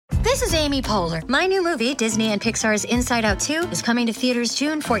This is Amy Poehler. My new movie, Disney and Pixar's Inside Out 2, is coming to theaters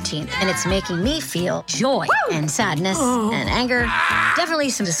June 14th, and it's making me feel joy and sadness and anger, definitely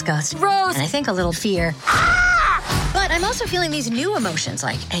some disgust, and I think a little fear. But I'm also feeling these new emotions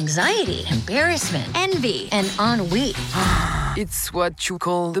like anxiety, embarrassment, envy, and ennui. It's what you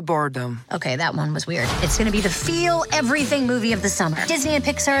call the boredom. Okay, that one was weird. It's going to be the feel everything movie of the summer. Disney and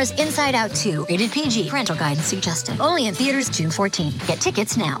Pixar's Inside Out 2, rated PG. Parental guidance suggested. Only in theaters June 14th. Get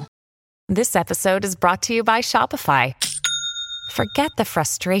tickets now. This episode is brought to you by Shopify. Forget the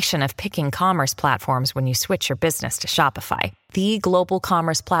frustration of picking commerce platforms when you switch your business to Shopify, the global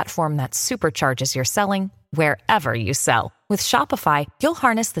commerce platform that supercharges your selling wherever you sell. With Shopify, you'll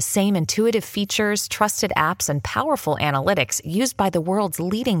harness the same intuitive features, trusted apps, and powerful analytics used by the world's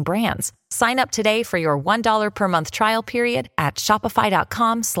leading brands. Sign up today for your $1 per month trial period at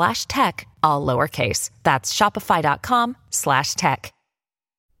shopify.com/tech, all lowercase. That's shopify.com/tech.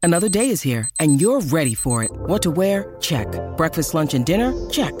 Another day is here, and you're ready for it. What to wear? Check. Breakfast, lunch, and dinner?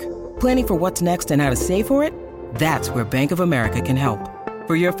 Check. Planning for what's next and how to save for it? That's where Bank of America can help.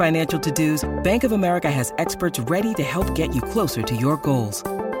 For your financial to-dos, Bank of America has experts ready to help get you closer to your goals.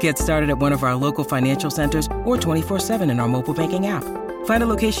 Get started at one of our local financial centers or 24/7 in our mobile banking app. Find a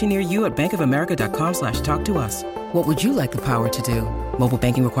location near you at bankofamerica.com/talktous. What would you like the power to do? Mobile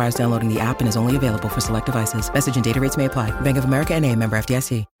banking requires downloading the app and is only available for select devices. Message and data rates may apply. Bank of America N.A., member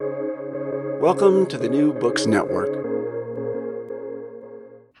FDIC. Welcome to the New Books Network.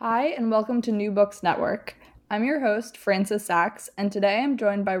 Hi, and welcome to New Books Network. I'm your host, Frances Sachs, and today I'm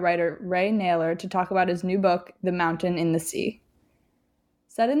joined by writer Ray Nayler to talk about his new book, The Mountain in the Sea.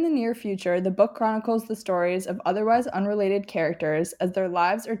 Set in the near future, the book chronicles the stories of otherwise unrelated characters as their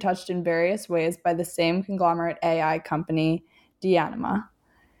lives are touched in various ways by the same conglomerate AI company, Deanima.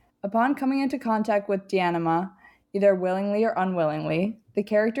 Upon coming into contact with Deanima, either willingly or unwillingly, the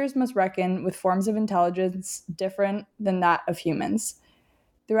characters must reckon with forms of intelligence different than that of humans.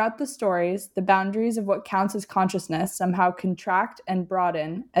 Throughout the stories, the boundaries of what counts as consciousness somehow contract and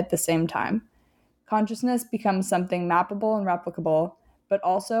broaden at the same time. Consciousness becomes something mappable and replicable, but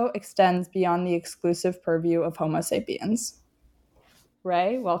also extends beyond the exclusive purview of Homo sapiens.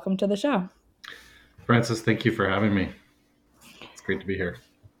 Ray, welcome to the show. Frances, thank you for having me. It's great to be here.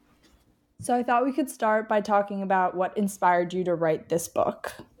 So I thought we could start by talking about what inspired you to write this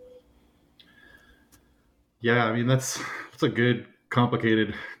book. Yeah, I mean, that's a good,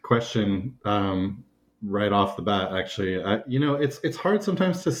 complicated question right off the bat, actually. It's hard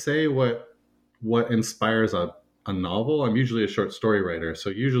sometimes to say what inspires a novel. I'm usually a short story writer. So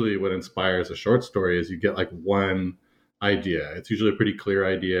usually what inspires a short story is you get like one idea. It's usually a pretty clear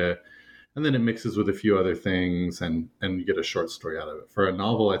idea. And then it mixes with a few other things and you get a short story out of it. For a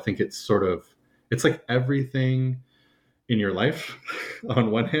novel, I think it's like everything in your life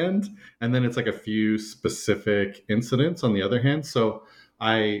on one hand, and then it's like a few specific incidents on the other hand. So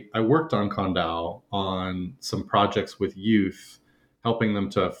I worked on Condal on some projects with youth, helping them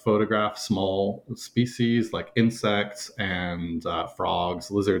to photograph small species like insects and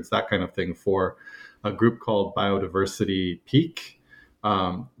frogs, lizards, that kind of thing, for a group called Biodiversity Peak.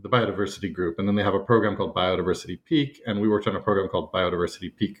 The Biodiversity Group, and then they have a program called Biodiversity Peak, and we worked on a program called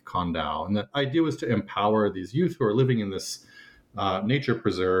Biodiversity Peak Condal. And the idea was to empower these youth who are living in this nature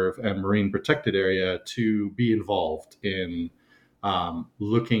preserve and marine protected area to be involved in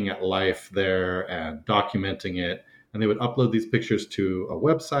looking at life there and documenting it. And they would upload these pictures to a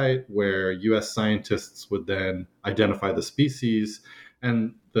website where U.S. scientists would then identify the species,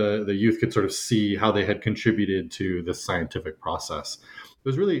 and the youth could sort of see how they had contributed to this scientific process. It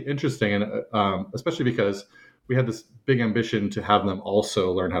was really interesting, and especially because we had this big ambition to have them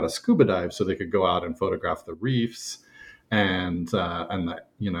also learn how to scuba dive so they could go out and photograph the reefs and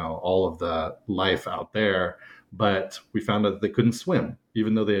all of the life out there. But we found out that they couldn't swim.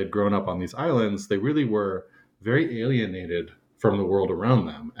 Even though they had grown up on these islands, they really were very alienated from the world around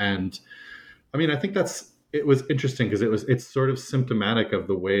them. And I mean, I think it was interesting because it's sort of symptomatic of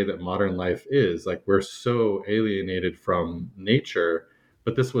the way that modern life is. Like, we're so alienated from nature,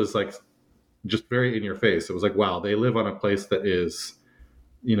 but this was like just very in your face. It was like, wow, they live on a place that is,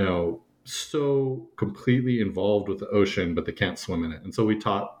 so completely involved with the ocean, but they can't swim in it. And so we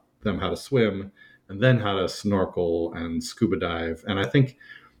taught them how to swim and then how to snorkel and scuba dive. And I think,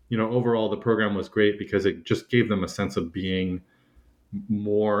 overall the program was great because it just gave them a sense of being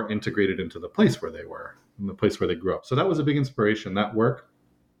more integrated into the place where they were, in the place where they grew up. So that was a big inspiration, that work.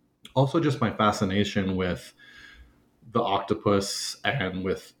 Also just my fascination with the octopus and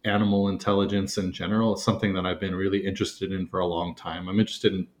with animal intelligence in general is something that I've been really interested in for a long time. I'm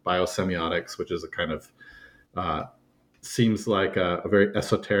interested in biosemiotics, which is a kind of seems like a very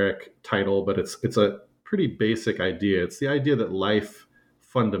esoteric title, but it's a pretty basic idea. It's the idea that life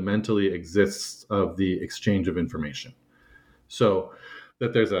fundamentally exists of the exchange of information. So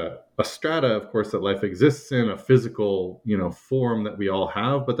that there's a strata, of course, that life exists in, a physical, form that we all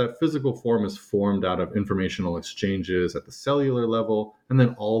have, but that physical form is formed out of informational exchanges at the cellular level, and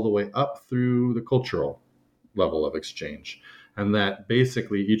then all the way up through the cultural level of exchange. And that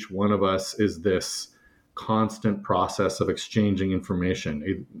basically each one of us is this constant process of exchanging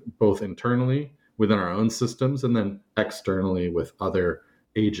information, both internally within our own systems, and then externally with other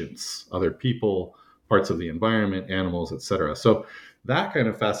agents, other people, parts of the environment, animals, etc. So that kind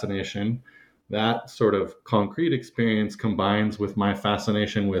of fascination, that sort of concrete experience combines with my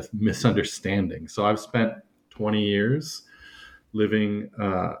fascination with misunderstanding. So I've spent 20 years living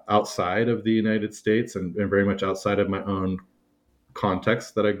outside of the United States and very much outside of my own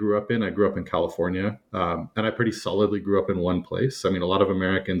context that I grew up in. I grew up in California, and I pretty solidly grew up in one place. I mean, a lot of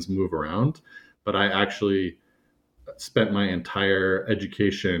Americans move around, but I actually spent my entire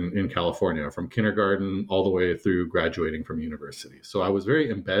education in California, from kindergarten all the way through graduating from university. So I was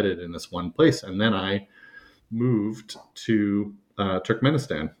very embedded in this one place. And then I moved to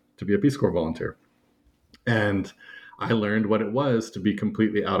Turkmenistan to be a Peace Corps volunteer. And I learned what it was to be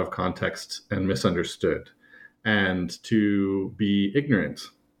completely out of context and misunderstood, and to be ignorant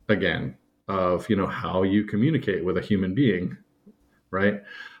again of, how you communicate with a human being, right?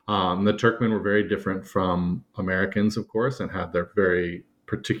 The Turkmen were very different from Americans, of course, and had their very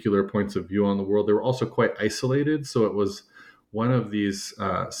particular points of view on the world. They were also quite isolated. So it was one of these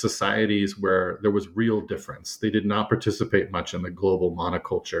societies where there was real difference. They did not participate much in the global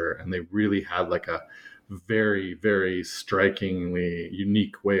monoculture, and they really had like a very, very strikingly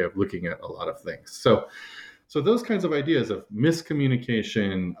unique way of looking at a lot of things. So those kinds of ideas of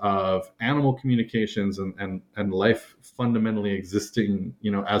miscommunication, of animal communications, and life fundamentally existing,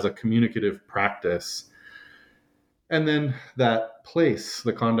 as a communicative practice. And then that place,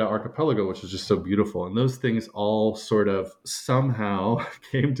 the Konda Archipelago, which is just so beautiful. And those things all sort of somehow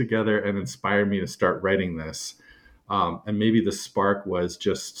came together and inspired me to start writing this. And maybe the spark was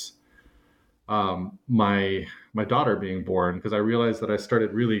just my daughter being born, because I realized that I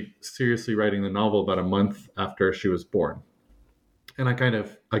started really seriously writing the novel about a month after she was born. And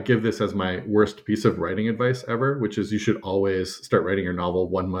I give this as my worst piece of writing advice ever, which is you should always start writing your novel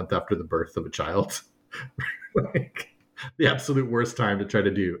 1 month after the birth of a child. Like the absolute worst time to try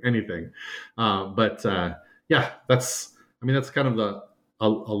to do anything. Yeah, that's kind of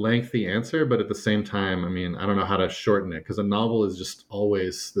a lengthy answer, but at the same time, I don't know how to shorten it, because a novel is just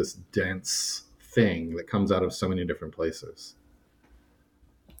always this dense thing that comes out of so many different places.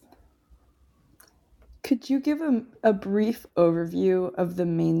 Could you give a brief overview of the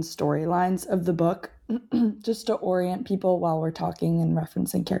main storylines of the book, just to orient people while we're talking and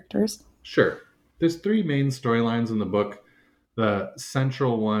referencing characters? Sure. There's 3 main storylines in the book. The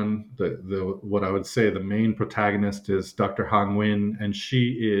central one, the what I would say the main protagonist, is Dr. Hang Win, and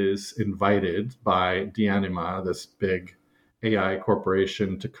she is invited by Dianima, this big AI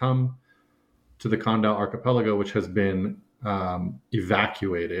corporation, to come to the Konda Archipelago, which has been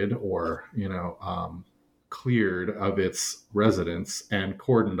evacuated or cleared of its residents and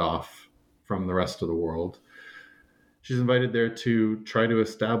cordoned off from the rest of the world. She's invited there to try to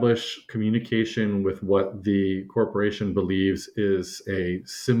establish communication with what the corporation believes is a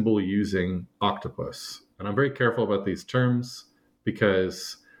symbol-using octopus. And I'm very careful about these terms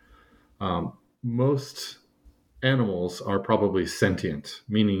because most animals are probably sentient,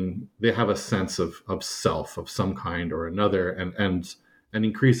 meaning they have a sense of self of some kind or another, and an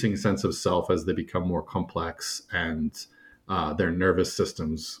increasing sense of self as they become more complex and their nervous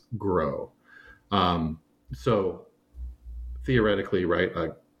systems grow. So theoretically, right,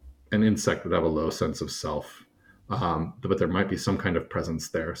 an insect would have a low sense of self, but there might be some kind of presence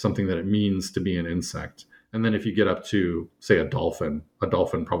there, something that it means to be an insect. And then if you get up to, say, a dolphin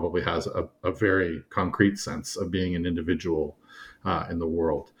probably has a very concrete sense of being an individual in the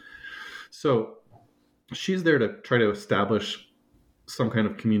world. So she's there to try to establish some kind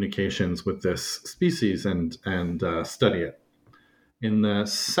of communications with this species and study it. In the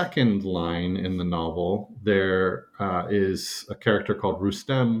second line in the novel, there is a character called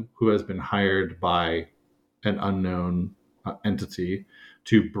Rustem who has been hired by an unknown entity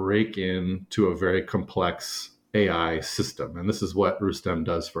to break into a very complex AI system. And this is what Rustem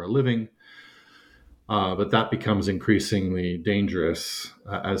does for a living. But that becomes increasingly dangerous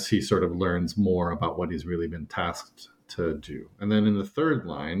as he sort of learns more about what he's really been tasked to do. And then in the third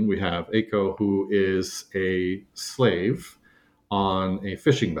line, we have Eiko, who is a slave on a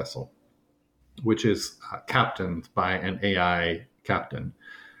fishing vessel. which is captained by an AI captain.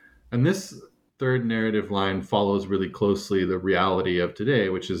 And this third narrative line follows really closely the reality of today,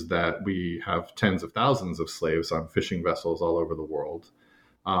 which is that we have tens of thousands of slaves on fishing vessels all over the world.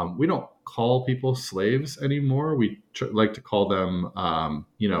 We don't call people slaves anymore. We like to call them,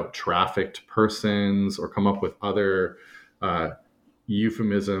 trafficked persons, or come up with other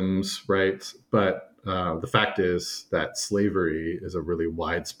euphemisms, right? But the fact is that slavery is a really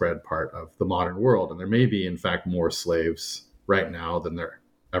widespread part of the modern world. And there may be, in fact, more slaves right now than there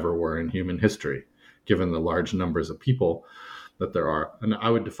ever were in human history, given the large numbers of people that there are. And I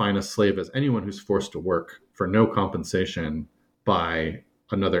would define a slave as anyone who's forced to work for no compensation by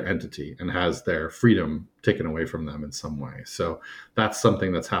another entity and has their freedom taken away from them in some way. So that's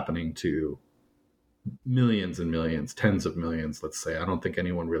something that's happening to millions and millions, tens of millions, let's say. I don't think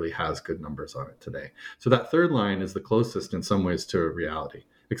anyone really has good numbers on it today. So that third line is the closest in some ways to reality,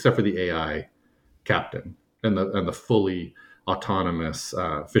 except for the AI captain and the fully autonomous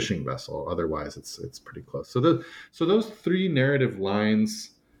fishing vessel. Otherwise, it's pretty close. So those three narrative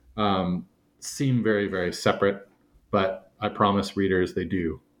lines seem very, very separate, but I promise readers they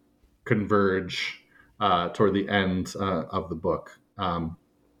do converge toward the end of the book. I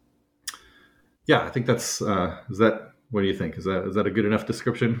think that's is that. What do you think? Is that a good enough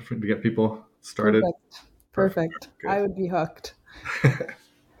description to get people started? Perfect. I would be hooked.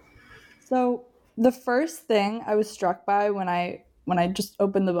 So the first thing I was struck by when I just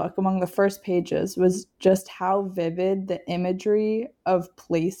opened the book, among the first pages, was just how vivid the imagery of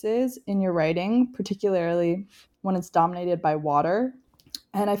places in your writing, particularly when it's dominated by water.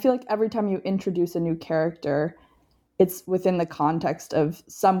 And I feel like every time you introduce a new character, it's within the context of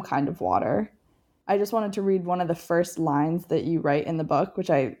some kind of water. I just wanted to read one of the first lines that you write in the book,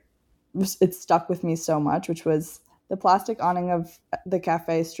 it stuck with me so much, which was, "The plastic awning of the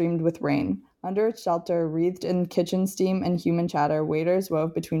cafe streamed with rain. Under its shelter, wreathed in kitchen steam and human chatter, waiters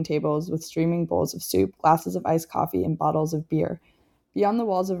wove between tables with streaming bowls of soup, glasses of iced coffee, and bottles of beer. Beyond the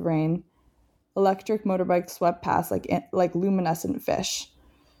walls of rain, electric motorbikes swept past like luminescent fish."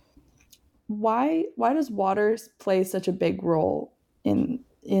 Why does water play such a big role in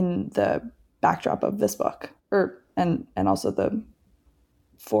the backdrop of this book, and also the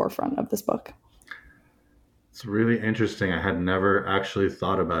forefront of this book? It's really interesting. I had never actually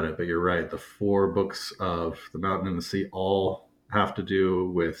thought about it, but you're right. The 4 books of The Mountain and the Sea all have to do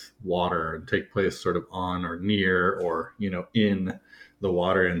with water and take place sort of on or near or, in the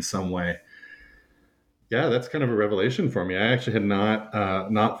water in some way. Yeah, that's kind of a revelation for me. I actually had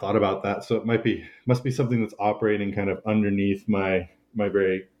not thought about that. So it must be something that's operating kind of underneath my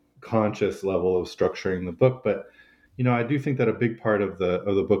very conscious level of structuring the book. But I do think that a big part of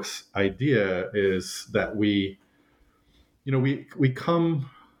the book's idea is that we come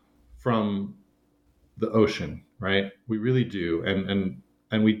from the ocean, right? We really do,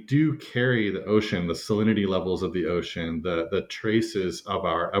 and we do carry the ocean, the salinity levels of the ocean, the traces of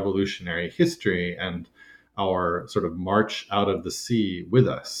our evolutionary history, and our sort of march out of the sea with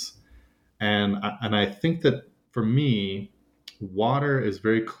us. And I think that for me, water is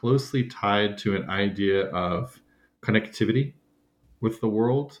very closely tied to an idea of connectivity with the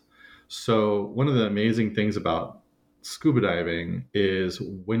world. So one of the amazing things about scuba diving is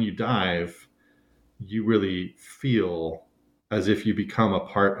when you dive, you really feel as if you become a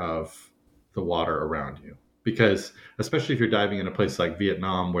part of the water around you. Because especially if you're diving in a place like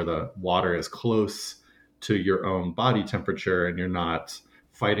Vietnam, where the water is close to your own body temperature and you're not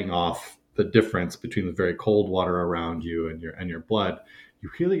fighting off the difference between the very cold water around you and your blood, you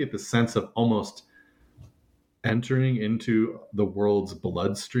really get the sense of almost entering into the world's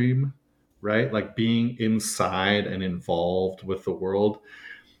bloodstream, right? Like being inside and involved with the world.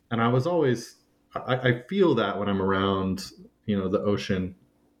 And I feel that when I'm around, the ocean,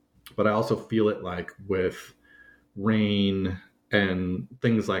 but I also feel it like with rain and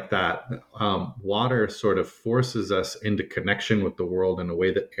things like that. Water sort of forces us into connection with the world in a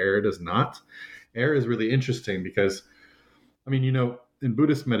way that air does not. Air is really interesting because, in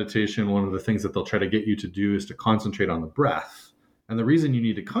Buddhist meditation, one of the things that they'll try to get you to do is to concentrate on the breath. And the reason you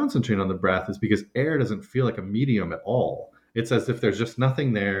need to concentrate on the breath is because air doesn't feel like a medium at all. It's as if there's just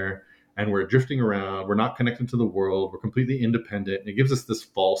nothing there and we're drifting around. We're not connected to the world. We're completely independent. And it gives us this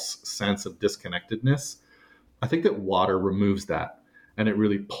false sense of disconnectedness. I think that water removes that, and it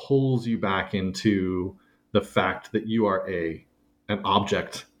really pulls you back into the fact that you are an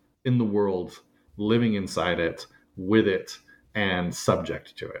object in the world, living inside it, with it, and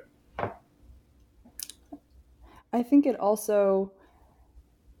subject to it. I think it also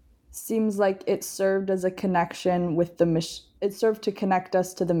seems like it served as a connection with it served to connect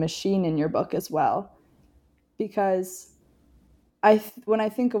us to the machine in your book as well, because when I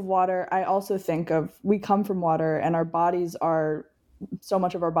think of water, I also think of, we come from water, and so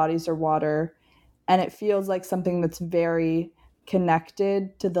much of our bodies are water, and it feels like something that's very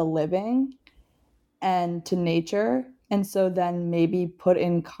connected to the living and to nature. And so then maybe put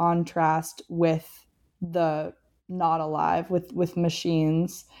in contrast with the not alive, with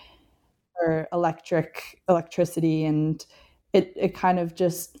machines or electricity, and it kind of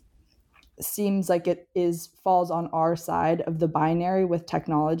just seems like it falls on our side of the binary with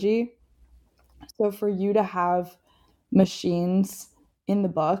technology. So for you to have machines in the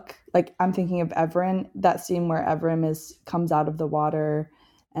book, like I'm thinking of Evren, that scene where Evren comes out of the water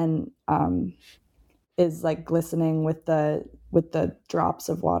and is like glistening with the drops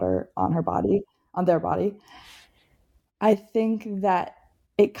of water on their body. I think that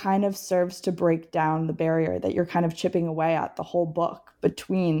it kind of serves to break down the barrier that you're kind of chipping away at the whole book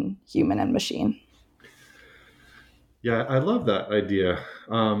between human and machine. Yeah, I love that idea.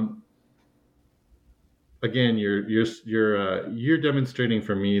 Again, you're demonstrating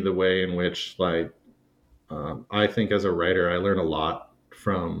for me the way in which, like, I think as a writer, I learn a lot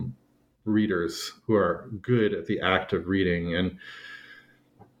from readers who are good at the act of reading,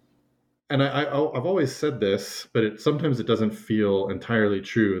 and I've always said this, but sometimes it doesn't feel entirely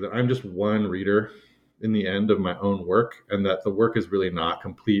true, that I'm just one reader in the end of my own work, and that the work is really not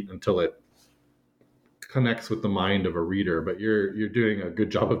complete until it connects with the mind of a reader. But you're doing a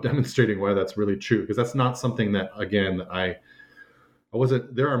good job of demonstrating why that's really true, because that's not something that, again, that I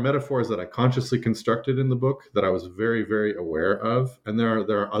wasn't. There are metaphors that I consciously constructed in the book that I was very, very aware of, and there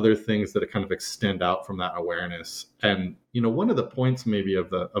are other things that kind of extend out from that awareness. And one of the points maybe of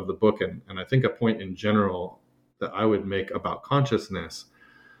the book, and I think a point in general that I would make about consciousness,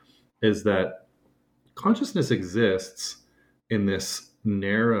 is that consciousness exists in this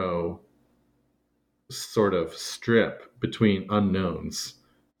narrow sort of strip between unknowns.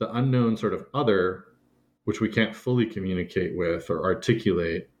 The unknown sort of other, which we can't fully communicate with or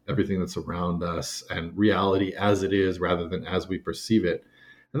articulate everything that's around us, and reality as it is rather than as we perceive it.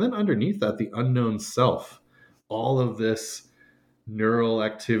 And then underneath that, the unknown self, all of this neural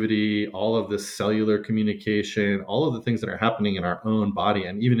activity, all of this cellular communication, all of the things that are happening in our own body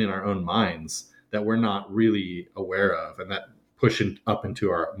and even in our own minds that we're not really aware of, and that push up into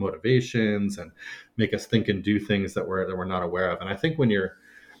our motivations and make us think and do things that we're not aware of. And I think when you're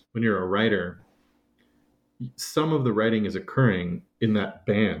a writer, some of the writing is occurring in that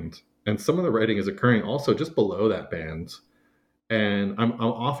band, and some of the writing is occurring also just below that band. And I'm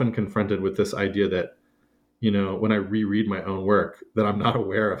often confronted with this idea that, when I reread my own work, that I'm not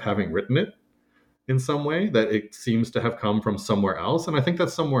aware of having written it in some way, that it seems to have come from somewhere else. And I think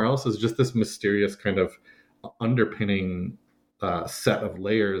that somewhere else is just this mysterious kind of underpinning set of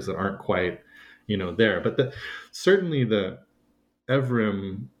layers that aren't quite, there. But certainly the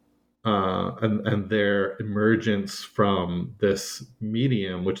Evrim and their emergence from this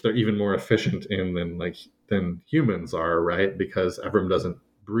medium, which they're even more efficient in than humans are, right? Because Evrim doesn't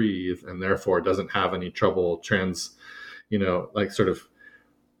breathe and therefore doesn't have any trouble sort of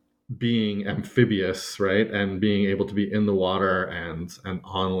being amphibious, right? And being able to be in the water and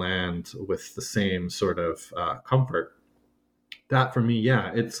on land with the same sort of comfort. That for me,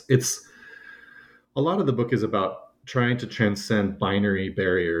 yeah, it's a lot of the book is about trying to transcend binary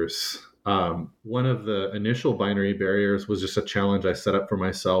barriers. One of the initial binary barriers was just a challenge I set up for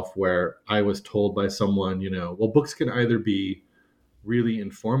myself, where I was told by someone, well, books can either be really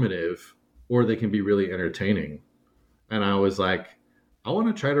informative or they can be really entertaining. And I was like, I want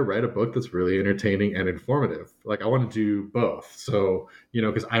to try to write a book that's really entertaining and informative. Like, I want to do both. So,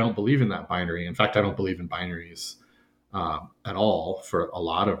 because I don't believe in that binary. In fact, I don't believe in binaries at all, for a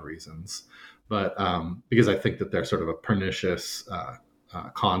lot of reasons. But because I think that they're sort of a pernicious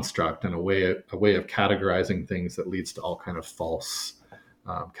construct and a way of categorizing things that leads to all kind of false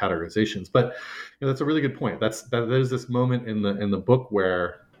categorizations. But that's a really good point. There's this moment in the book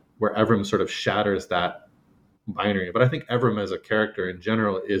where Evrim sort of shatters that binary. But I think Evrim as a character in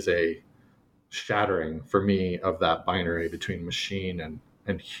general is a shattering for me of that binary between machine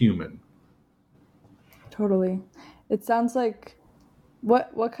and human. Totally. It sounds like,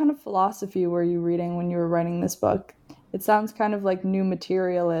 what kind of philosophy were you reading when you were writing this book? It sounds kind of like New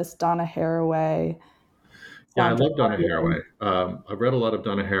Materialist, Donna Haraway. Yeah, I love Donna Haraway. I've read a lot of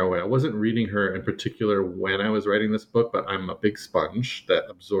Donna Haraway. I wasn't reading her in particular when I was writing this book, but I'm a big sponge that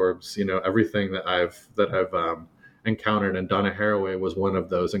absorbs, everything that I've encountered. And Donna Haraway was one of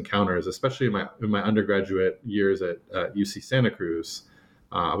those encounters, especially in my undergraduate years at UC Santa Cruz.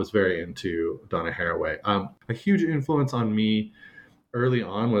 I was very into Donna Haraway. A huge influence on me early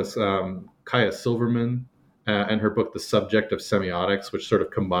on was Kaya Silverman and her book, The Subject of Semiotics, which sort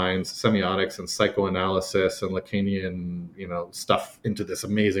of combines semiotics and psychoanalysis and Lacanian, stuff into this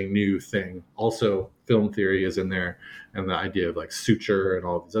amazing new thing. Also, film theory is in there, and the idea of like suture and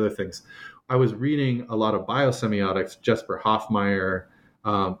all of these other things. I was reading a lot of biosemiotics, Jesper Hoffmeyer,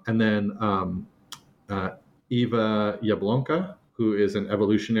 and then Eva Jablonka, who is an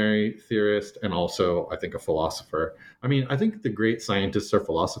evolutionary theorist and also, I think, a philosopher. I mean, I think the great scientists are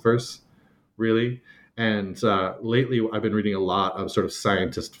philosophers, really. And lately, I've been reading a lot of sort of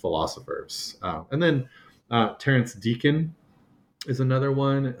scientist philosophers. And then Terence Deacon is another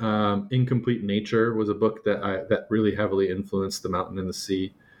one. Incomplete Nature was a book that really heavily influenced The Mountain and the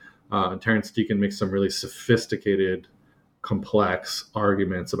Sea. Terence Deacon makes some really sophisticated, complex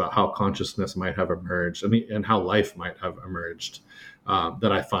arguments about how consciousness might have emerged and how life might have emerged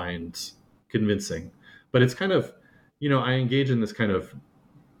that I find convincing. But it's kind of, I engage in this kind of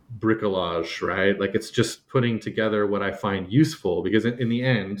bricolage, right? Like it's just putting together what I find useful, because in the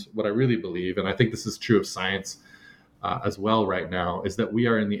end, what I really believe, and I think this is true of science as well right now, is that we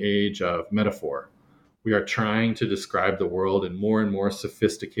are in the age of metaphor. We are trying to describe the world in more and more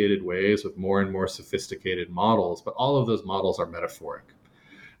sophisticated ways with more and more sophisticated models, but all of those models are metaphoric.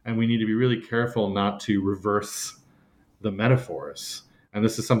 And we need to be really careful not to reverse the metaphors. And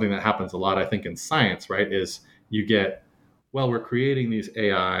this is something that happens a lot, I think, in science, right? Is you get, we're creating these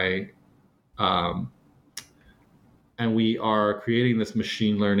AI, and we are creating this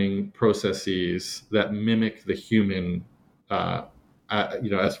machine learning processes that mimic the human,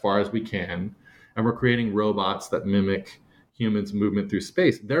 as far as we can. And we're creating robots that mimic humans' movement through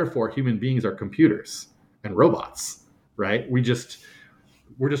space. Therefore, human beings are computers and robots, right? We're just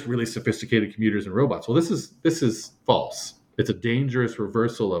really sophisticated computers and robots. Well, this is false. It's a dangerous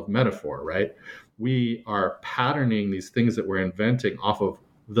reversal of metaphor, right? We are patterning these things that we're inventing off of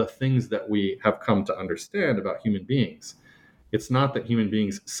the things that we have come to understand about human beings. It's not that human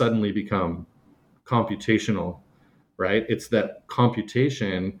beings suddenly become computational, right? It's that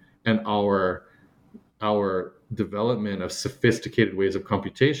computation and our development of sophisticated ways of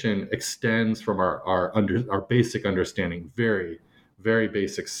computation extends from our basic understanding, very, very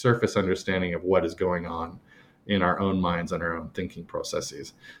basic surface understanding of what is going on in our own minds and our own thinking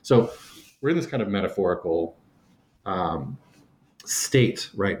processes. So we're in this kind of metaphorical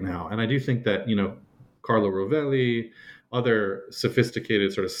state right now. And I do think that, Carlo Rovelli, other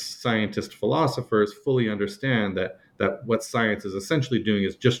sophisticated sort of scientist philosophers fully understand that what science is essentially doing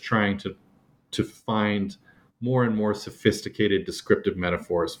is just trying to find more and more sophisticated descriptive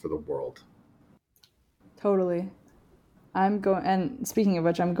metaphors for the world. Totally. And speaking of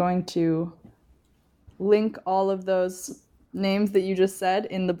which, I'm going to link all of those names that you just said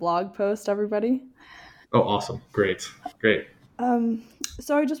in the blog post, everybody. Oh, awesome. Great.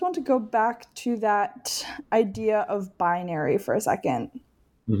 So I just want to go back to that idea of binary for a second.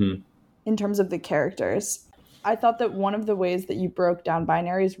 Mm-hmm. In terms of the characters. I thought that one of the ways that you broke down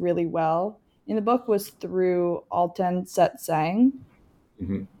binaries really well in the book was through Alten Setsang,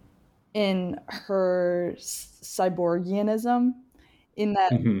 mm-hmm. in her cyborgianism, in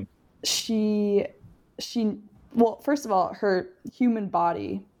that mm-hmm. she first of all, her human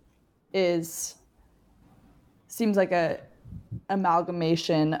body seems like a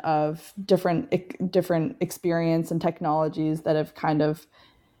amalgamation of different experience and technologies that have kind of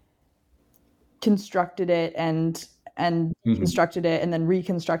constructed it and mm-hmm. constructed it and then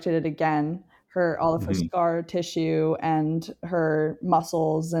reconstructed it again. All of her mm-hmm. scar tissue and her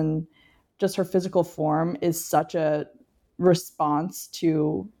muscles and just her physical form is such a response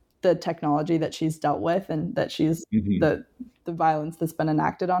to the technology that she's dealt with, and that she's mm-hmm. the violence that's been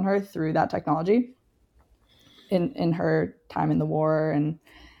enacted on her through that technology in her time in the war and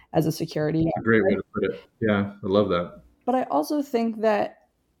as a security. That's a great way to put it. Yeah, I love that. But I also think that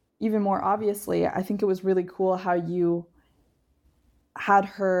even more obviously, I think it was really cool how you had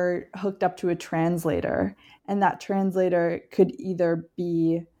her hooked up to a translator, and that translator could either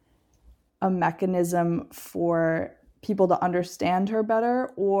be a mechanism for people to understand her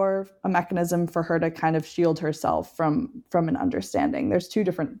better, or a mechanism for her to kind of shield herself from an understanding. There's two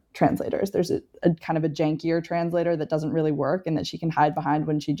different translators. There's a kind of a jankier translator that doesn't really work and that she can hide behind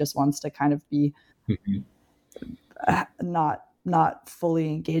when she just wants to kind of be not fully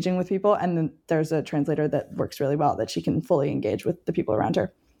engaging with people. And then there's a translator that works really well, that she can fully engage with the people around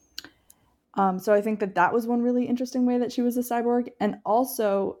her. So I think that was one really interesting way that she was a cyborg. And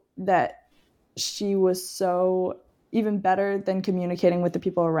also that she was so even better than communicating with the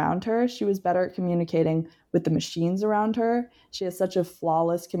people around her, she was better at communicating with the machines around her. She has such a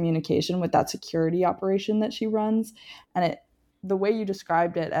flawless communication with that security operation that she runs. And the way you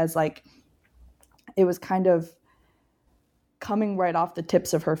described it as like, it was kind of coming right off the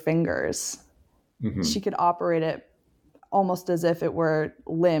tips of her fingers. Mm-hmm. She could operate it almost as if it were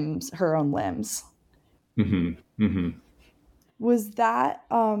limbs, her own limbs. Mm-hmm. Mm-hmm. Was that,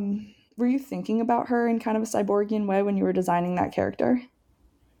 were you thinking about her in kind of a cyborgian way when you were designing that character?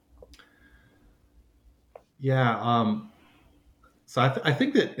 Yeah. So I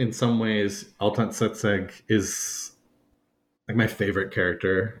think that in some ways, Altan Setseg is like my favorite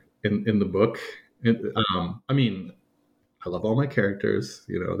character in the book. I mean, I love all my characters.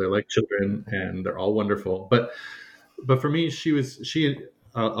 You know, they're like children and they're all wonderful. But for me, she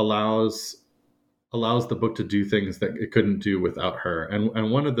allows the book to do things that it couldn't do without her.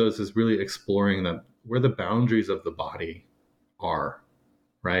 And one of those is really exploring where the boundaries of the body are,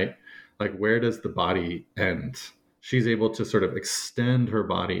 right? Like, where does the body end? She's able to sort of extend her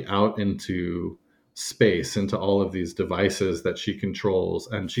body out into space, into all of these devices that she controls.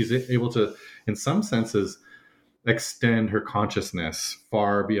 And she's able to, in some senses, extend her consciousness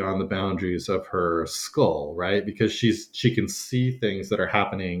far beyond the boundaries of her skull, right? Because she can see things that are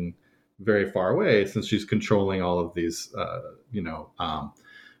happening very far away, since she's controlling all of these,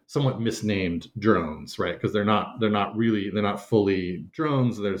 somewhat misnamed drones, right? Because they're not fully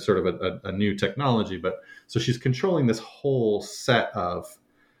drones. They're sort of a new technology, but so she's controlling this whole set of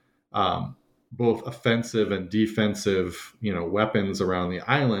both offensive and defensive, weapons around the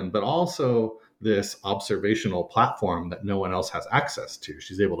island, but also this observational platform that no one else has access to.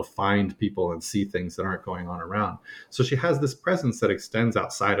 She's able to find people and see things that aren't going on around. So she has this presence that extends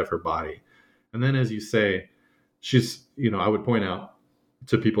outside of her body. And then, as you say, she's, I would point out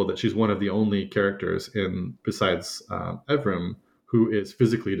to people that she's one of the only characters besides Evrim, who is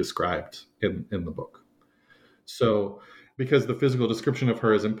physically described in the book. So, because the physical description of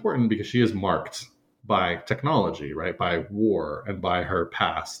her is important, because she is marked by technology, right? By war and by her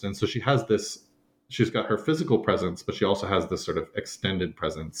past. And so she's got her physical presence, but she also has this sort of extended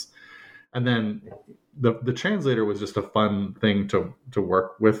presence. And then the translator was just a fun thing to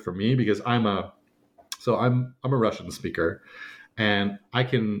work with for me, because I'm a Russian speaker, and I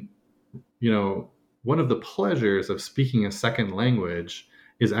can, one of the pleasures of speaking a second language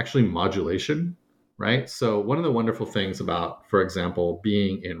is actually modulation, right? So one of the wonderful things about, for example,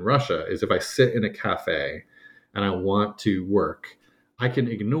 being in Russia is if I sit in a cafe and I want to work, I can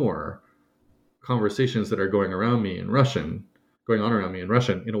ignore conversations that are going on around me in Russian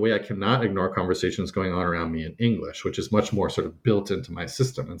in a way I cannot ignore conversations going on around me in English, which is much more sort of built into my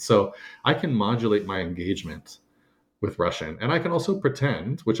system. And so I can modulate my engagement with Russian. And I can also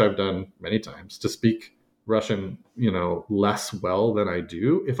pretend, which I've done many times, to speak Russian, less well than I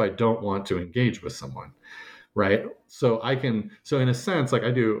do if I don't want to engage with someone, right? So in a sense, like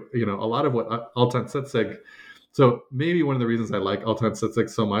I do, a lot of what Altan Setseg. So maybe one of the reasons I like Altan Setseg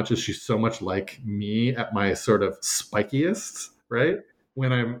so much is she's so much like me at my sort of spikiest, right?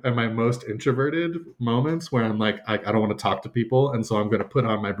 When I'm at my most introverted moments, where I'm like, I don't want to talk to people. And so I'm going to put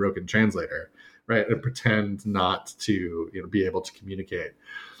on my broken translator, right? And pretend not to, be able to communicate.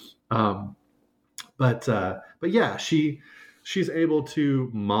 But yeah, she's able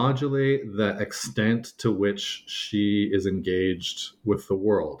to modulate the extent to which she is engaged with the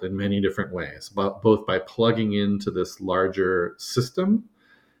world in many different ways, but both by plugging into this larger system,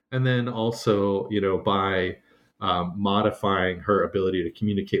 and then also, by modifying her ability to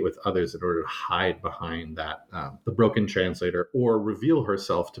communicate with others in order to hide behind that, the broken translator, or reveal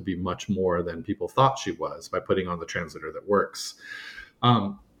herself to be much more than people thought she was by putting on the translator that works.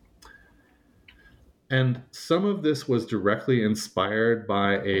 And some of this was directly inspired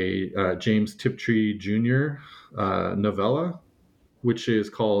by a James Tiptree Jr. Novella, which is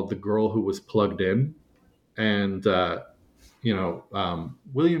called The Girl Who Was Plugged In. And,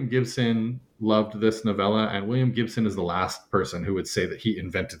 William Gibson loved this novella, and William Gibson is the last person who would say that he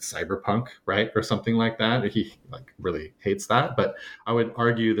invented cyberpunk, right? Or something like that. He really hates that. But I would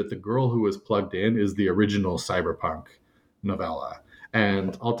argue that The Girl Who Was Plugged In is the original cyberpunk novella.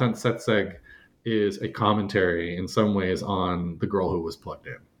 And Altan Setseg is a commentary in some ways on The Girl Who Was Plugged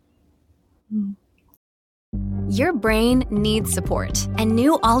In. Your brain needs support, and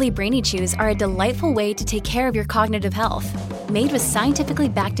new Ollie Brainy Chews are a delightful way to take care of your cognitive health. Made with scientifically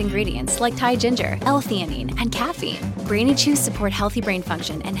backed ingredients like Thai ginger, L-theanine, and caffeine, Brainy Chews support healthy brain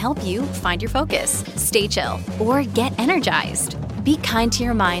function and help you find your focus, stay chill, or get energized. Be kind to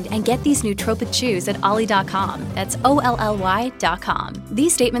your mind and get these nootropic chews at olly.com. That's OLLY.com.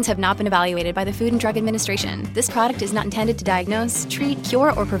 These statements have not been evaluated by the Food and Drug Administration. This product is not intended to diagnose, treat,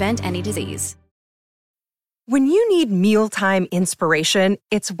 cure, or prevent any disease. When you need mealtime inspiration,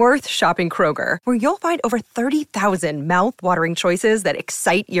 it's worth shopping Kroger, where you'll find over 30,000 mouth-watering choices that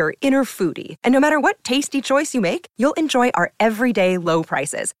excite your inner foodie. And no matter what tasty choice you make, you'll enjoy our everyday low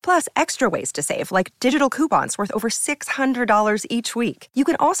prices, plus extra ways to save, like digital coupons worth over $600 each week. You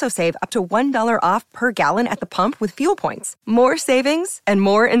can also save up to $1 off per gallon at the pump with fuel points. More savings and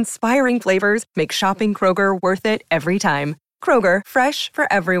more inspiring flavors make shopping Kroger worth it every time. Kroger, fresh for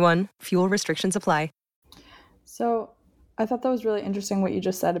everyone. Fuel restrictions apply. So I thought that was really interesting what you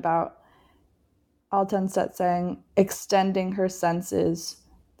just said about Altenstedt saying extending her senses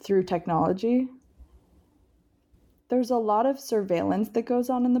through technology. There's a lot of surveillance that goes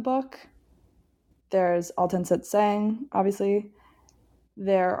on in the book. There's Altenstedt saying, obviously.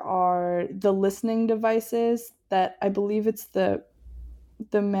 There are the listening devices that I believe it's the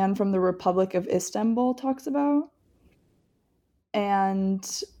man from the Republic of Istanbul talks about. And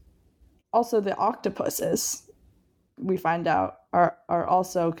also the octopuses, we find out, are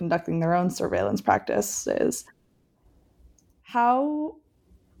also conducting their own surveillance practices.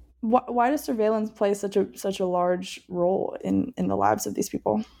 Why does surveillance play such a large role in the lives of these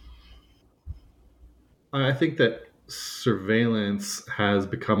people? I think that surveillance has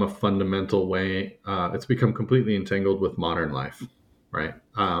become a fundamental way. It's become completely entangled with modern life, right?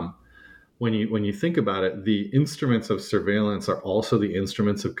 When you think about it, the instruments of surveillance are also the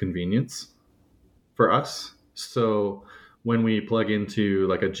instruments of convenience for us. So when we plug into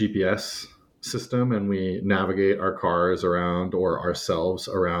like a GPS system and we navigate our cars around or ourselves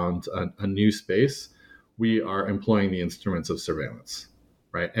around a new space, we are employing the instruments of surveillance,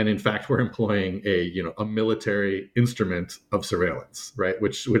 right? And in fact, we're employing a military instrument of surveillance, right?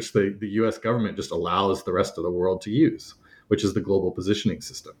 Which the U.S. government just allows the rest of the world to use, which is the global positioning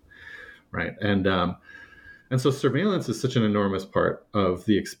system, right? And so surveillance is such an enormous part of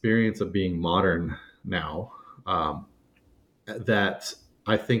the experience of being modern now, that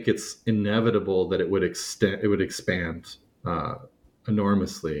I think it's inevitable that it would expand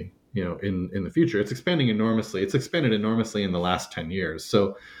enormously, in the future. It's expanding enormously. It's expanded enormously in the last 10 years.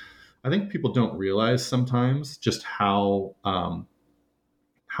 So I think people don't realize sometimes just how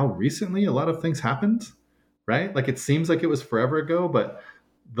recently a lot of things happened, right? Like it seems like it was forever ago, but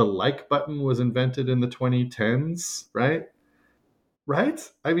the like button was invented in the 2010s, right? Right?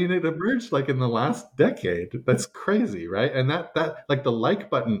 I mean, it emerged like in the last decade. That's crazy, right? And that like the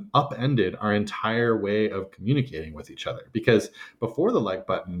like button upended our entire way of communicating with each other. Because before the like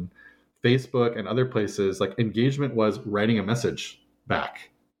button, Facebook and other places, like engagement was writing a message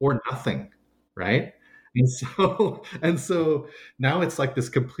back or nothing, right? And so now it's like this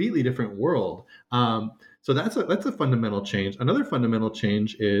completely different world. So that's a fundamental change. Another fundamental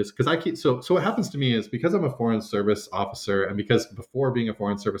change is because so what happens to me is because I'm a foreign service officer, and because before being a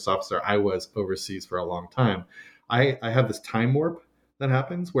foreign service officer, I was overseas for a long time. I have this time warp that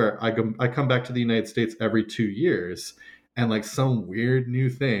happens where I come back to the United States every 2 years, and like some weird new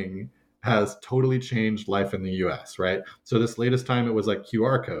thing has totally changed life in the US, right? So this latest time it was like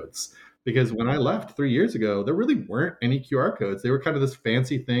QR codes. Because when I left 3 years ago, there really weren't any QR codes. They were kind of this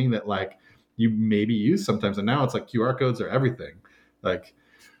fancy thing that like you maybe use sometimes. And now it's like QR codes are everything. Like,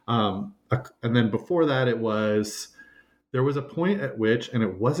 and then before that, there was a point at which, and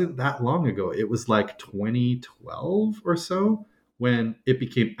it wasn't that long ago, it was like 2012 or so, when it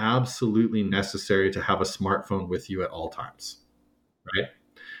became absolutely necessary to have a smartphone with you at all times, right?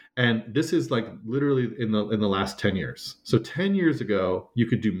 And this is like literally in the last 10 years. So 10 years ago, you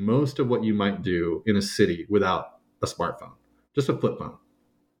could do most of what you might do in a city without a smartphone, just a flip phone,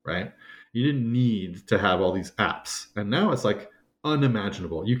 right? You didn't need to have all these apps. And now it's like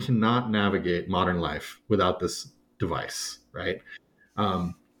unimaginable. You cannot navigate modern life without this device, right?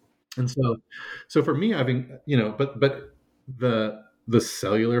 And so for me, but the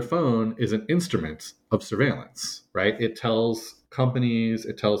cellular phone is an instrument of surveillance, right? It tells companies,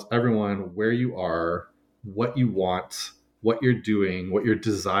 it tells everyone where you are, what you want, what you're doing, what your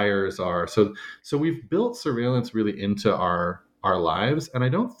desires are. So we've built surveillance really into our lives. And I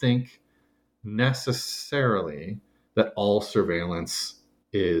don't think necessarily that all surveillance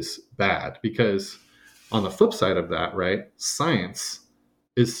is bad, because on the flip side of that, right, science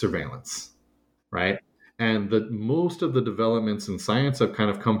is surveillance, right? And most of the developments in science have kind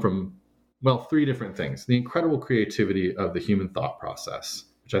of come from, well, three different things. The incredible creativity of the human thought process,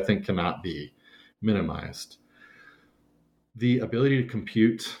 which I think cannot be minimized. The ability to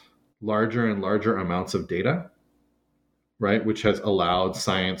compute larger and larger amounts of data, right, which has allowed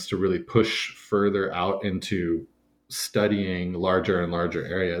science to really push further out into studying larger and larger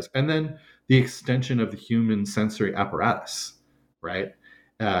areas. And then the extension of the human sensory apparatus, right?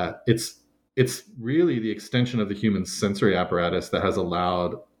 It's really the extension of the human sensory apparatus that has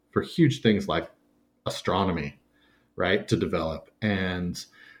allowed for huge things like astronomy, right, to develop. And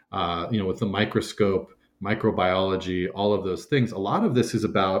with the microscope, microbiology, all of those things, a lot of this is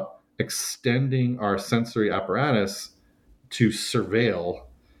about extending our sensory apparatus to surveil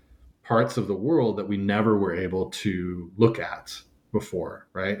parts of the world that we never were able to look at before,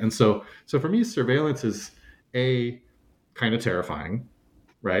 right? And so for me, surveillance is a kind of terrifying,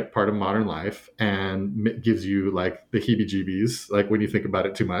 right, part of modern life, and gives you like the heebie-jeebies, like when you think about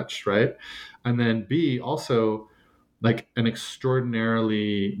it too much, right? And then B, also like an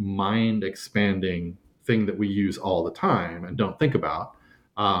extraordinarily mind-expanding thing that we use all the time and don't think about,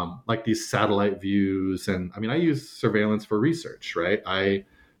 like these satellite views. And I mean, I use surveillance for research, right? I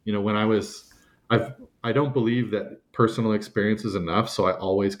don't believe that personal experience is enough, so I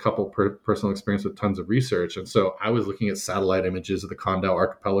always couple personal experience with tons of research. And so I was looking at satellite images of the Condau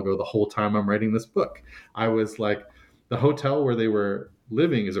Archipelago the whole time I'm writing this book. I was like, the hotel where they were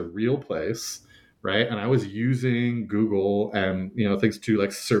living is a real place, right? And I was using Google and things to like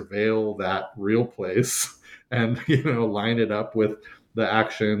surveil that real place and line it up with the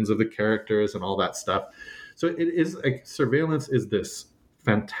actions of the characters and all that stuff. So it is like surveillance is this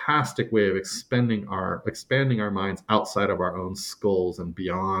fantastic way of expanding our minds outside of our own skulls and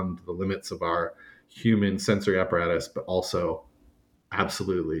beyond the limits of our human sensory apparatus, but also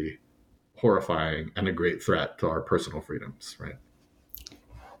absolutely horrifying and a great threat to our personal freedoms, right?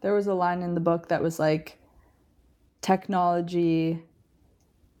 There was a line in the book that was like, technology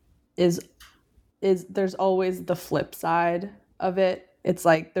is there's always the flip side of it. It's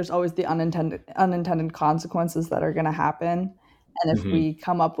like there's always the unintended consequences that are going to happen. And if we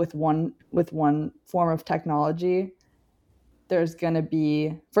come up with one form of technology, there's going to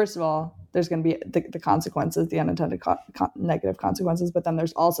be, first of all, there's going to be the consequences, the unintended negative consequences, but then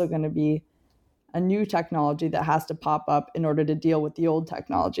there's also going to be a new technology that has to pop up in order to deal with the old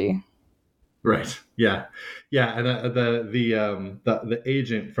technology. Right. Yeah. And the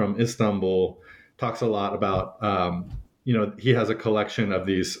agent from Istanbul talks a lot about he has a collection of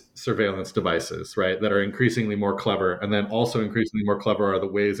these surveillance devices, right, that are increasingly more clever. And then also increasingly more clever are the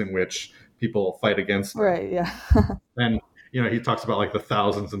ways in which people fight against them. Right, yeah. And, he talks about like the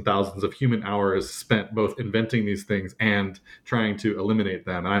thousands and thousands of human hours spent both inventing these things and trying to eliminate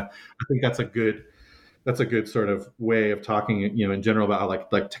them. And I think that's a good sort of way of talking, in general about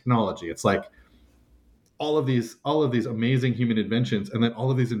like technology. It's like all of these amazing human inventions, and then all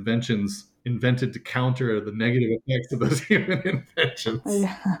of these inventions invented to counter the negative effects of those human inventions.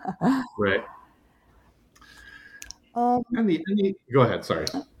 Yeah. Right. And go ahead. Sorry.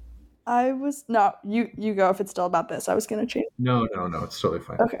 You go if it's still about this. I was going to change. No, it's totally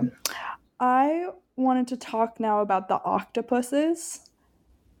fine. Okay. I wanted to talk now about the octopuses.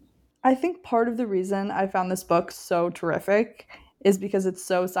 I think part of the reason I found this book so terrific is because it's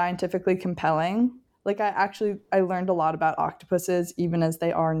so scientifically compelling. Like I learned a lot about octopuses even as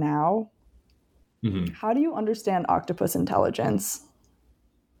they are now. Mm-hmm. How do you understand octopus intelligence?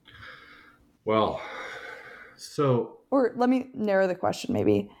 Well, or let me narrow the question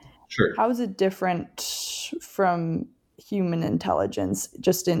maybe. Sure. How is it different from human intelligence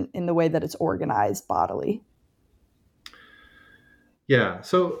just in the way that it's organized bodily? Yeah.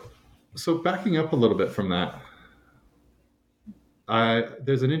 So backing up a little bit from that,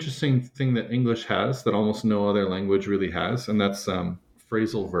 there's an interesting thing that English has that almost no other language really has, and that's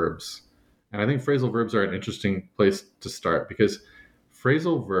phrasal verbs. And I think phrasal verbs are an interesting place to start because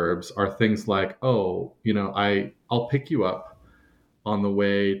phrasal verbs are things like, I'll pick you up on the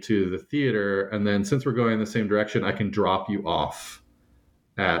way to the theater, and then since we're going in the same direction, I can drop you off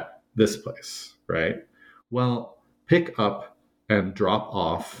at this place, right? Well, pick up and drop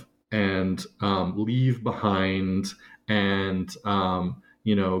off and leave behind and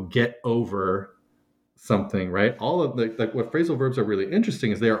get over something, right? All of what phrasal verbs are really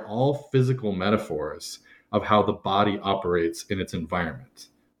interesting is they are all physical metaphors of how the body operates in its environment,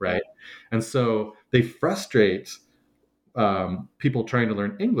 right? And so they frustrate people trying to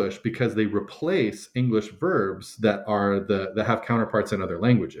learn English because they replace English verbs that have counterparts in other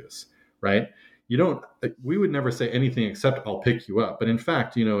languages, right? We would never say anything except "I'll pick you up," but in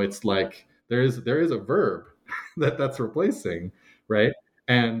fact, it's like there is a verb that's replacing, right?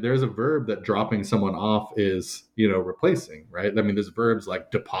 And there's a verb that dropping someone off is, replacing, right? I mean, there's verbs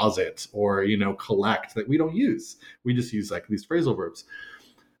like deposit or, collect that we don't use. We just use like these phrasal verbs.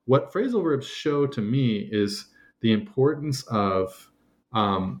 What phrasal verbs show to me is the importance of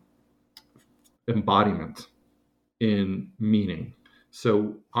embodiment in meaning.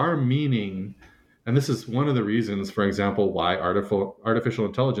 So our meaning, and this is one of the reasons, for example, why artificial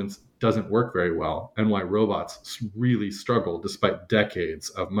intelligence doesn't work very well and why robots really struggle despite decades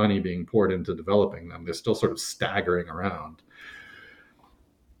of money being poured into developing them. They're still sort of staggering around.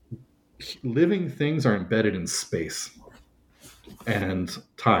 Living things are embedded in space and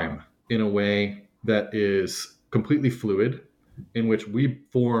time in a way that is completely fluid, in which we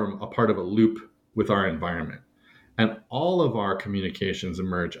form a part of a loop with our environment. And all of our communications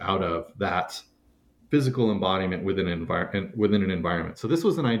emerge out of that physical embodiment within an environment. So this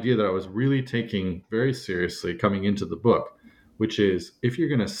was an idea that I was really taking very seriously coming into the book, which is if you're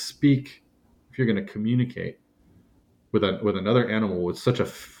going to speak, if you're going to communicate with another animal with such a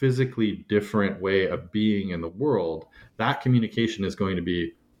physically different way of being in the world, that communication is going to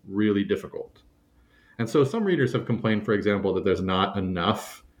be really difficult. And so some readers have complained, for example, that there's not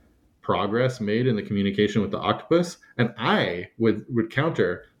enough progress made in the communication with the octopus. And I would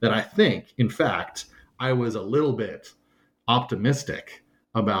counter that I think, in fact, I was a little bit optimistic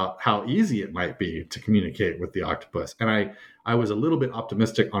about how easy it might be to communicate with the octopus. And I was a little bit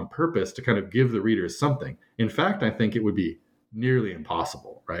optimistic on purpose to kind of give the readers something. In fact, I think it would be nearly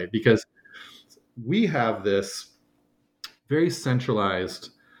impossible, right? Because we have this very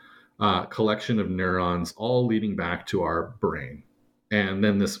centralized collection of neurons all leading back to our brain. And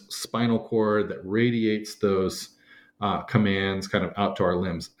then this spinal cord that radiates those commands kind of out to our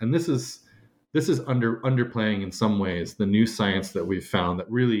limbs. And this is underplaying in some ways the new science that we've found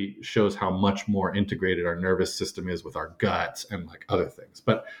that really shows how much more integrated our nervous system is with our guts and like other things.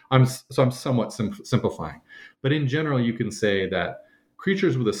 But I'm somewhat simplifying. But in general, you can say that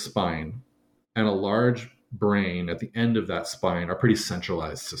creatures with a spine and a large brain at the end of that spine are pretty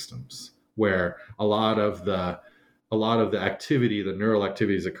centralized systems where a lot of the activity, the neural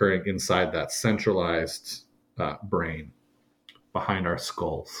activity is occurring inside that centralized brain behind our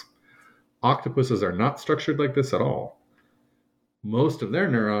skulls. Octopuses are not structured like this at all. Most of their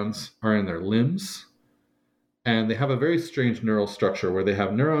neurons are in their limbs, and they have a very strange neural structure where they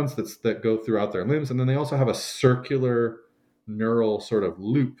have neurons that go throughout their limbs, and then they also have a circular neural sort of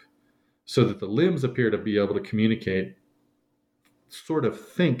loop so that the limbs appear to be able to communicate, sort of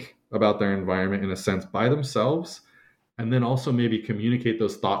think about their environment in a sense by themselves, and then also maybe communicate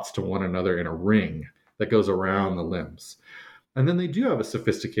those thoughts to one another in a ring that goes around the limbs. And then they do have a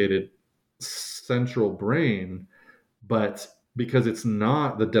sophisticated central brain, but because it's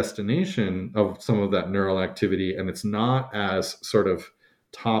not the destination of some of that neural activity and it's not as sort of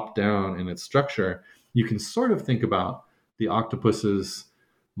top down in its structure, you can sort of think about the octopus's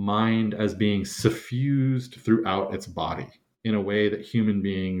mind as being suffused throughout its body in a way that human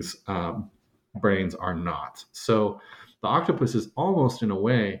beings' brains are not. So the octopus is almost, in a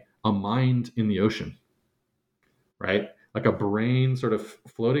way, a mind in the ocean, right? Like a brain sort of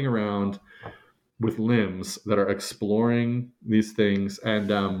floating around with limbs that are exploring these things. And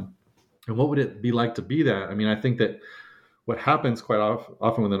what would it be like to be that? I mean, I think that what happens quite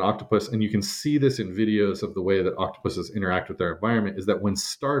often with an octopus, and you can see this in videos of the way that octopuses interact with their environment, is that when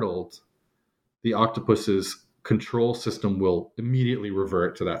startled, the octopus's control system will immediately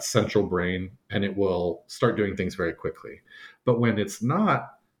revert to that central brain and it will start doing things very quickly. But when it's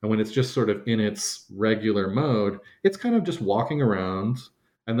not, and when it's just sort of in its regular mode, it's kind of just walking around,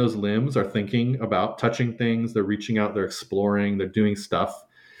 and those limbs are thinking about touching things, they're reaching out, they're exploring, they're doing stuff.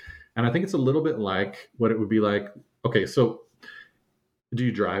 And I think it's a little bit like what it would be like. Okay, so do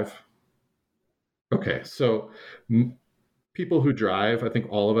you drive? Okay, so people who drive, I think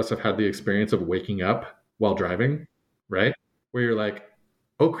all of us have had the experience of waking up while driving, right? Where you're like,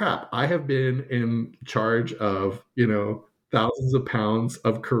 oh crap, I have been in charge of, thousands of pounds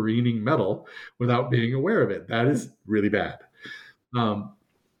of careening metal without being aware of it. That is really bad.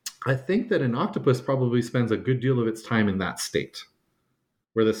 I think that an octopus probably spends a good deal of its time in that state,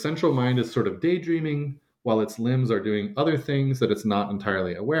 where the central mind is sort of daydreaming while its limbs are doing other things that it's not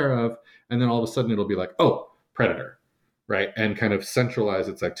entirely aware of. And then all of a sudden it'll be like, oh, predator, right? And kind of centralize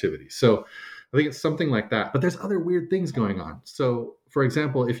its activity. So I think it's something like that. But there's other weird things going on. So, for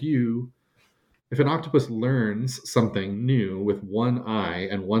example, if an octopus learns something new with one eye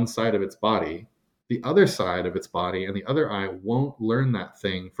and one side of its body, the other side of its body and the other eye won't learn that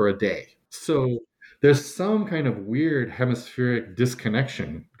thing for a day. So there's some kind of weird hemispheric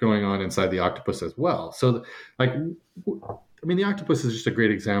disconnection going on inside the octopus as well. So, the octopus is just a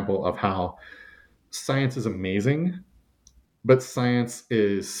great example of how science is amazing, but science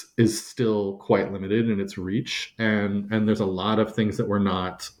is still quite limited in its reach, and there's a lot of things that we're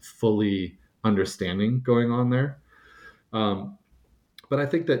not fully understanding going on there. But I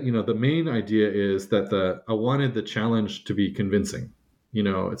think that, the main idea is that I wanted the challenge to be convincing.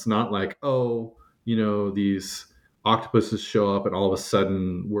 It's not like, oh, these octopuses show up and all of a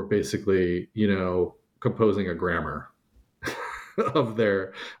sudden we're basically, composing a grammar of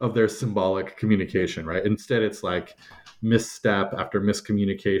their symbolic communication, right? Instead, it's like misstep after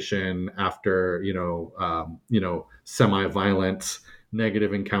miscommunication after, semi-violent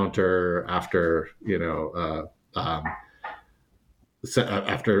negative encounter after,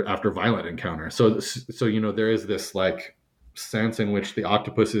 after violent encounter. So there is this like sense in which the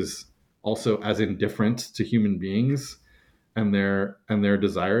octopus is also as indifferent to human beings and their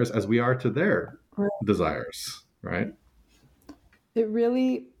desires as we are to their desires, right? It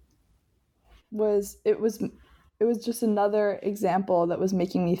really was. It was just another example that was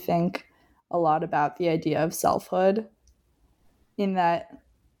making me think a lot about the idea of selfhood, in that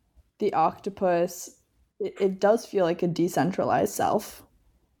the octopus, it does feel like a decentralized self,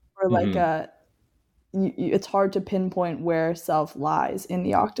 or like it's hard to pinpoint where self lies in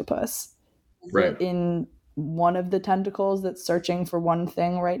the octopus. Is Right. it in one of the tentacles that's searching for one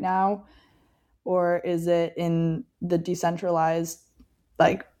thing right now, or is it in the decentralized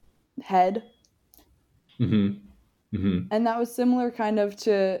like head? And that was similar kind of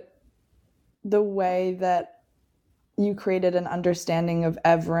to the way that you created an understanding of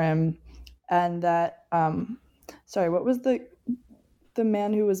Evrim, and that sorry, what was the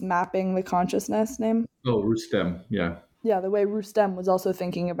man who was mapping the consciousness name? Oh, Rustem. Yeah. The way Rustem was also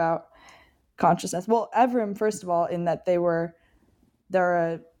thinking about consciousness. Well, Evrim, first of all, in that they're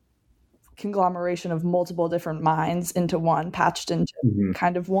a conglomeration of multiple different minds into one, patched into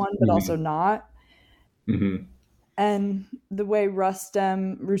kind of one, but also not. And the way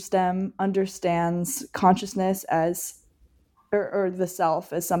Rustem understands consciousness as, or the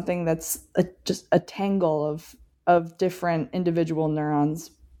self as something that's just a tangle of different individual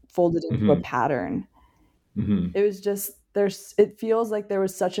neurons folded into a pattern. It was just, it feels like there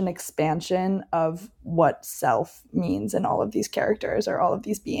was such an expansion of what self means in all of these characters or all of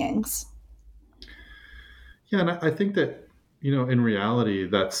these beings. Yeah, and I think that, in reality,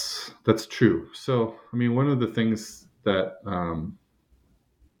 that's true. So, I mean, one of the things that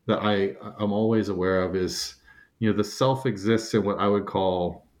that I'm always aware of is, the self exists in what I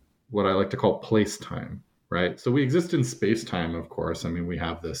like to call place time, right? So we exist in space time, of course. I mean, we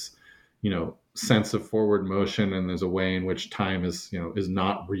have this, sense of forward motion, and there's a way in which time is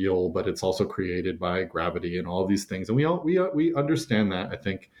not real, but it's also created by gravity and all of these things, and we understand that. I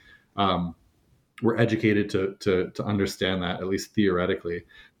think we're educated to understand that, at least theoretically.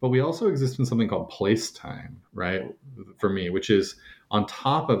 But we also exist in something called place time, right? For me, which is on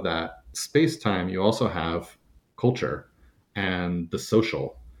top of that space time, you also have culture and the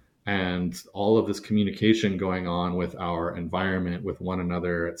social and all of this communication going on with our environment, with one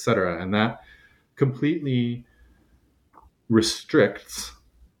another, et cetera. And that completely restricts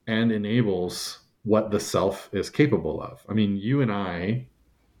and enables what the self is capable of. I mean, you and I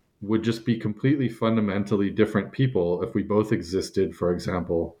would just be completely fundamentally different people if we both existed, for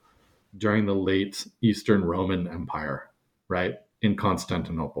example, during the late Eastern Roman Empire, right? In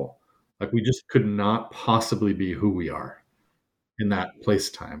Constantinople. Like, we just could not possibly be who we are in that place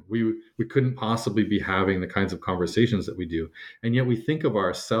time. We couldn't possibly be having the kinds of conversations that we do. And yet we think of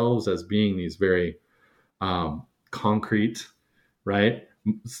ourselves as being these very concrete, right?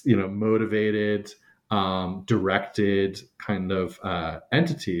 Motivated, directed kind of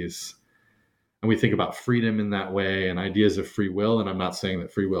entities. And we think about freedom in that way and ideas of free will. And I'm not saying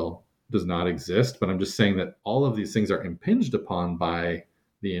that free will does not exist, but I'm just saying that all of these things are impinged upon by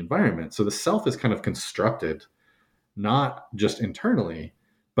the environment. So the self is kind of constructed, not just internally,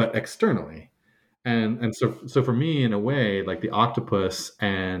 but externally. And so for me, in a way, like the octopus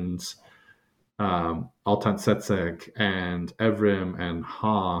and Altan Setsek and Evrim and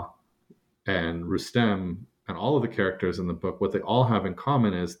Ha and Rustem and all of the characters in the book, what they all have in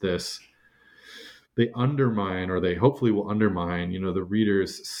common is this: they undermine, or they hopefully will undermine, the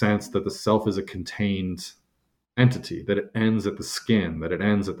reader's sense that the self is a contained entity, that it ends at the skin, that it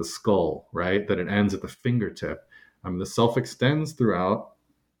ends at the skull, right? That it ends at the fingertip. The self extends throughout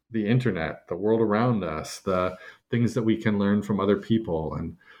the internet, the world around us, the things that we can learn from other people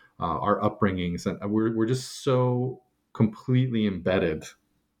and our upbringings. And we're just so completely embedded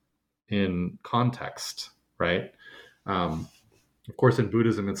in context, right? Of course, in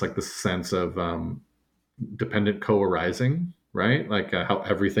Buddhism, it's like this sense of dependent co-arising, right? Like how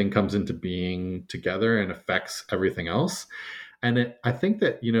everything comes into being together and affects everything else. And I think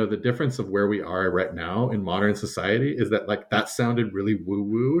that, the difference of where we are right now in modern society is that like that sounded really woo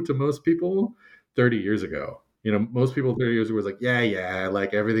woo to most people 30 years ago. Most people 30 years ago was like, yeah,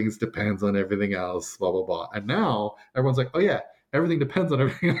 like everything's depends on everything else, blah, blah, blah. And now everyone's like, oh yeah, everything depends on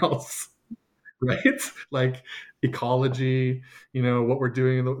everything else. Right? Like ecology, what we're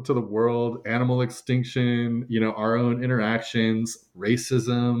doing to the world, animal extinction, our own interactions,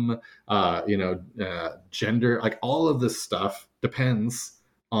 racism, gender, like all of this stuff depends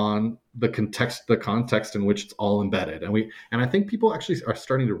on the context in which it's all embedded. And I think people actually are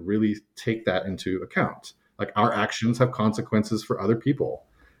starting to really take that into account. Like our actions have consequences for other people,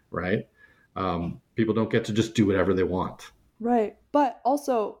 right? People don't get to just do whatever they want. Right. But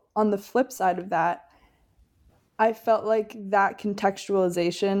also on the flip side of that, I felt like that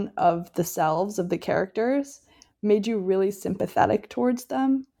contextualization of the selves of the characters made you really sympathetic towards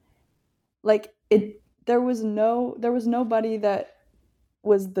them. Like there was nobody that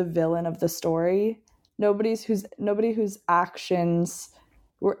was the villain of the story. Nobody whose actions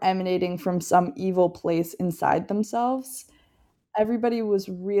were emanating from some evil place inside themselves. Everybody was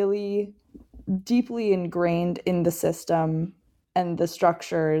really deeply ingrained in the system and the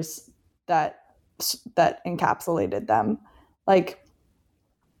structures that encapsulated them. Like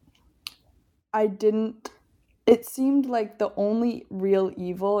it seemed like the only real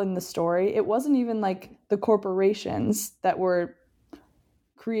evil in the story, it wasn't even like the corporations that were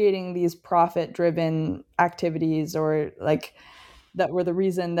creating these profit-driven activities or like that were the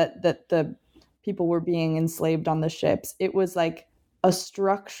reason that the people were being enslaved on the ships. It was like a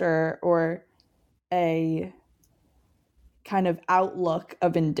structure or a kind of outlook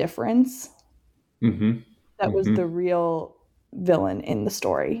of indifference that was the real villain in the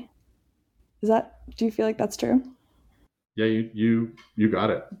story. Do you feel like that's true? Yeah, you got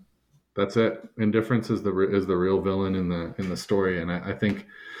it. That's it. Indifference is the real villain in the story, and I think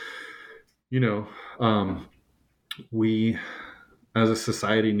we as a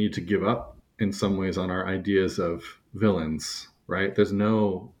society need to give up in some ways on our ideas of villains. Right? There's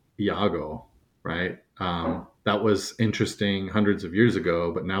no Iago, right? That was interesting hundreds of years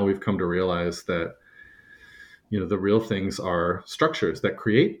ago, but now we've come to realize that the real things are structures that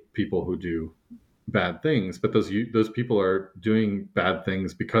create people who do bad things, but those people are doing bad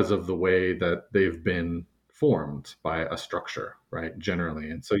things because of the way that they've been formed by a structure, right? Generally.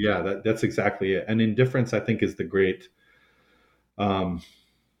 And so, yeah, that's exactly it. And indifference, I think, is the great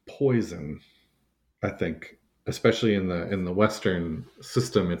poison. I think, especially in the Western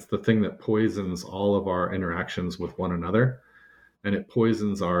system, it's the thing that poisons all of our interactions with one another, and it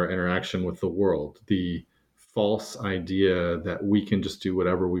poisons our interaction with the world. The false idea that we can just do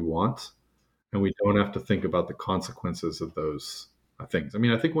whatever we want and we don't have to think about the consequences of those things. I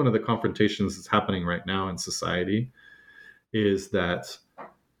mean, I think one of the confrontations that's happening right now in society is that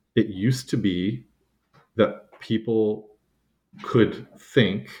it used to be that people could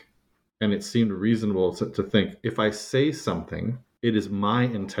think, and it seemed reasonable to think, if I say something, it is my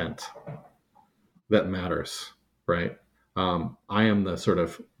intent that matters, right? I am the sort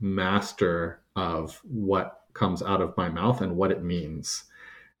of master of what comes out of my mouth and what it means.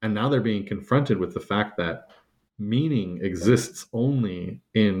 And now they're being confronted with the fact that meaning exists only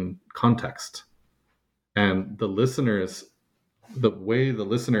in context. And the way the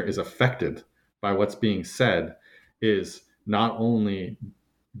listener is affected by what's being said is not only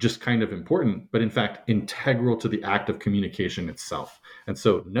just kind of important, but in fact integral to the act of communication itself. And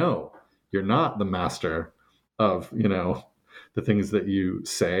so, no, you're not the master of, the things that you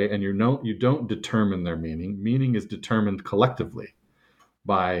say, and you don't determine their meaning. Meaning is determined collectively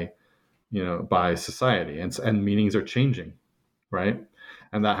by society, and meanings are changing, right?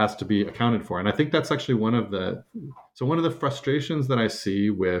 And that has to be accounted for. And I think that's actually one of the frustrations that I see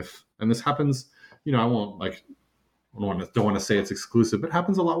with, and this happens, I don't want to say it's exclusive, but it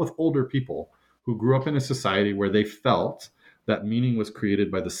happens a lot with older people who grew up in a society where they felt that meaning was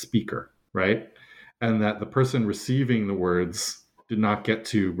created by the speaker, right? And that the person receiving the words did not get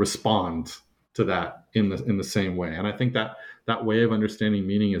to respond to that in the same way. And I think that way of understanding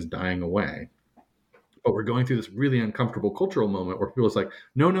meaning is dying away. But we're going through this really uncomfortable cultural moment where people are like,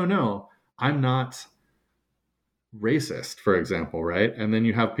 no, I'm not racist, for example, right? And then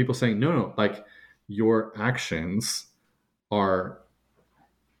you have people saying, no, like your actions are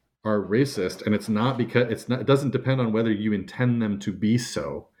racist, and it's not because it doesn't depend on whether you intend them to be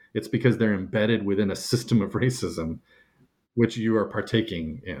so. It's because they're embedded within a system of racism, which you are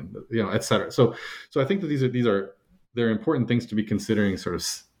partaking in, et cetera. So I think that they're important things to be considering, sort of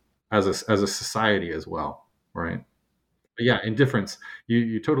as a society as well, right? But yeah, indifference.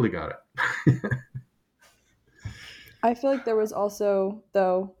 You totally got it. I feel like there was also,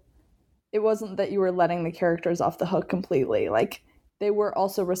 though, it wasn't that you were letting the characters off the hook completely. Like, they were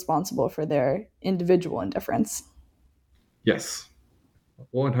also responsible for their individual indifference. Yes,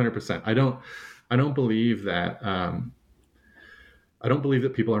 100%. I don't believe that. I don't believe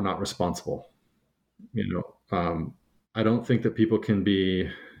that people are not responsible. I don't think that people can be,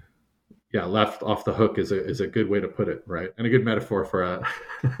 left off the hook is a good way to put it, right? And a good metaphor for a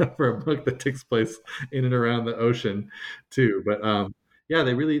for a book that takes place in and around the ocean, too. But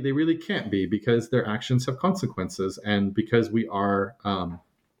they really can't be, because their actions have consequences, and because we are,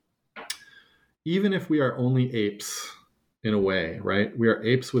 even if we are only apes in a way, right? We are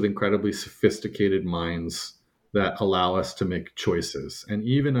apes with incredibly sophisticated minds that allow us to make choices, and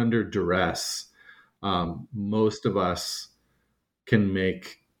even under duress, most of us can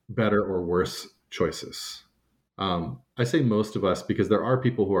make better or worse choices. I say most of us because there are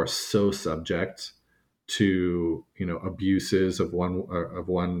people who are so subject to abuses of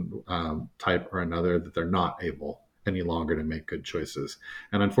one type or another that they're not able any longer to make good choices.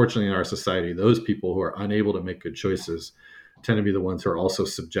 And unfortunately, in our society, those people who are unable to make good choices tend to be the ones who are also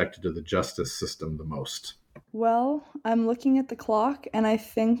subjected to the justice system the most. Well, I'm looking at the clock, and I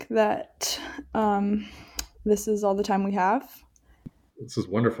think that this is all the time we have. This is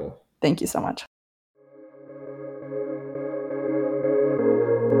wonderful. Thank you so much.